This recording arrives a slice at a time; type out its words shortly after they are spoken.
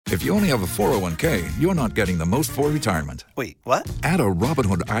If you only have a 401k, you're not getting the most for retirement. Wait, what? Add a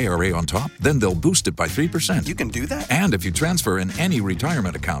Robinhood IRA on top, then they'll boost it by 3%. You can do that? And if you transfer in any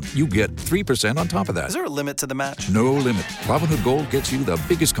retirement account, you get 3% on top of that. Is there a limit to the match? No limit. Robinhood Gold gets you the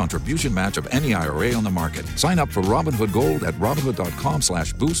biggest contribution match of any IRA on the market. Sign up for Robinhood Gold at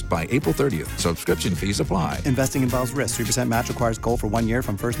Robinhood.com/boost by April 30th. Subscription fees apply. Investing involves risk. 3% match requires gold for 1 year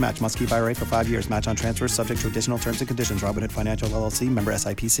from first match. Must keep IRA for 5 years. Match on transfers subject to additional terms and conditions. Robinhood Financial LLC, member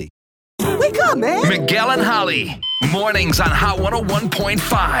SIPC. Wake up, man! Miguel and Holly. Mornings on Hot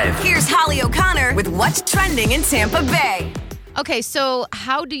 101.5. Here's Holly O'Connor with what's trending in Tampa Bay. Okay, so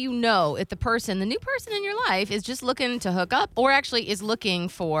how do you know if the new person in your life, is just looking to hook up or actually is looking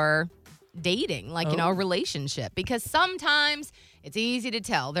for dating, like, a relationship? Because sometimes it's easy to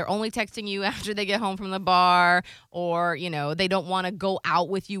tell. They're only texting you after they get home from the bar, or, they don't want to go out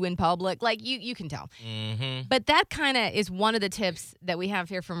with you in public. Like, you can tell. Mm-hmm. But that kind of is one of the tips that we have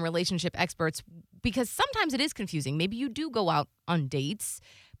here from relationship experts, because sometimes it is confusing. Maybe you do go out on dates,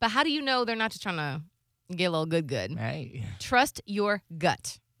 but how do you know they're not just trying to get a little good? Hey. Trust your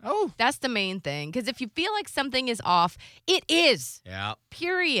gut. Oh. That's the main thing. Because if you feel like something is off, it is. Yeah.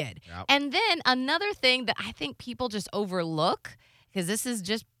 Period. Yep. And then another thing that I think people just overlook, because this is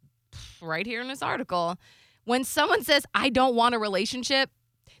just right here in this article, when someone says, I don't want a relationship,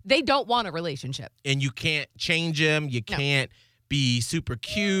 they don't want a relationship. And you can't change them. You can't be super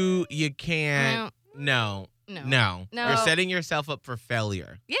cute. You can't. No. You're setting yourself up for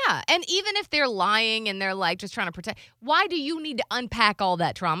failure. Yeah. And even if they're lying and they're like just trying to protect, why do you need to unpack all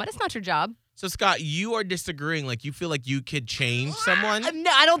that trauma? That's not your job. So, Scott, you are disagreeing. Like, you feel like you could change someone?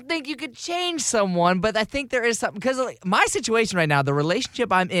 No, I don't think you could change someone, but I think there is something. Because my situation right now, the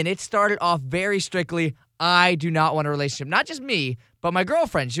relationship I'm in, it started off very strictly, I do not want a relationship. Not just me, but my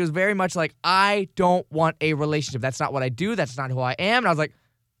girlfriend. She was very much like, I don't want a relationship. That's not what I do. That's not who I am. And I was like,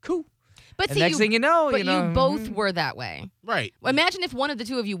 cool. But and next thing you know, but you both were that way. Right. Imagine if one of the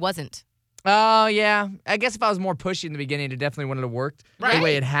two of you wasn't. Oh, yeah. I guess if I was more pushy in the beginning, it definitely wouldn't have worked the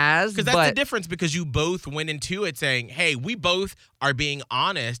way it has. Because that's the difference, because you both went into it saying, hey, we both are being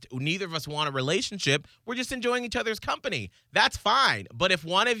honest. Neither of us want a relationship. We're just enjoying each other's company. That's fine. But if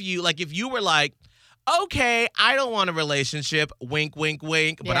one of you, like if you were like, okay, I don't want a relationship, wink, wink,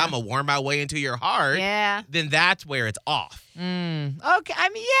 wink, but I'm going to worm my way into your heart, then that's where it's off. Okay, I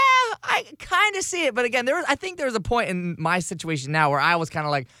mean, yeah, I kind of see it. But again, I think there was a point in my situation now where I was kind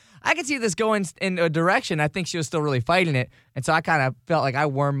of like, I could see this going in a direction. I think she was still really fighting it. And so I kind of felt like I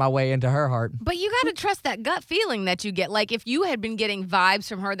wormed my way into her heart. But you got to trust that gut feeling that you get. Like if you had been getting vibes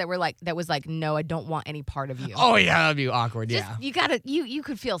from her that was like, no, I don't want any part of you. Oh, yeah, that'd be awkward, You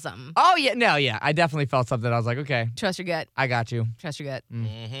could feel something. Oh, yeah, no, yeah. I definitely felt something. I was like, okay. Trust your gut. I got you. Trust your gut.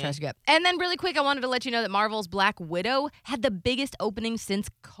 Mm-hmm. Trust your gut. And then really quick, I wanted to let you know that Marvel's Black Widow had the biggest opening since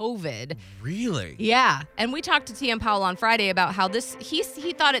COVID. Really? Yeah. And we talked to T.M. Powell on Friday about how he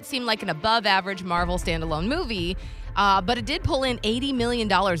thought it seemed like an above average Marvel standalone movie. But it did pull in $80 million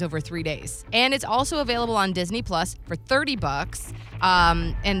over 3 days. And it's also available on Disney Plus for $30.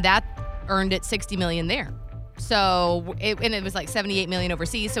 And that earned it $60 million there. So, it was like $78 million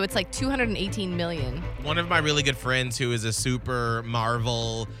overseas. So it's like $218 million. One of my really good friends who is a super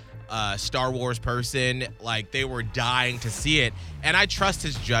Marvel Star Wars person, like they were dying to see it. And I trust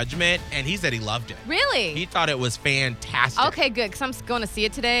his judgment, and he said he loved it. Really? He thought it was fantastic. Okay, good, because I'm going to see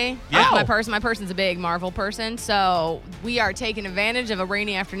it today. Yeah. My person's a big Marvel person, so we are taking advantage of a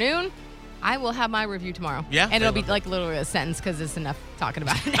rainy afternoon. I will have my review tomorrow. Yeah. And it'll be like literally a sentence because it's enough talking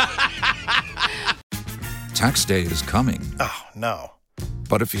about it. Tax day is coming. Oh, no.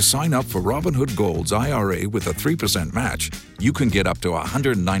 But if you sign up for Robinhood Gold's IRA with a 3% match, you can get up to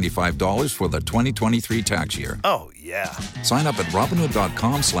 $195 for the 2023 tax year. Oh, yeah. Sign up at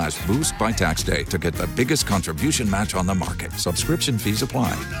Robinhood.com/boost by tax day to get the biggest contribution match on the market. Subscription fees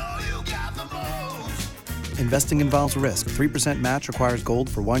apply. Investing involves risk. 3% match requires gold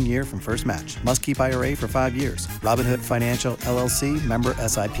for 1 year from first match. Must keep IRA for 5 years. Robinhood Financial LLC, member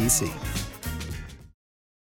SIPC.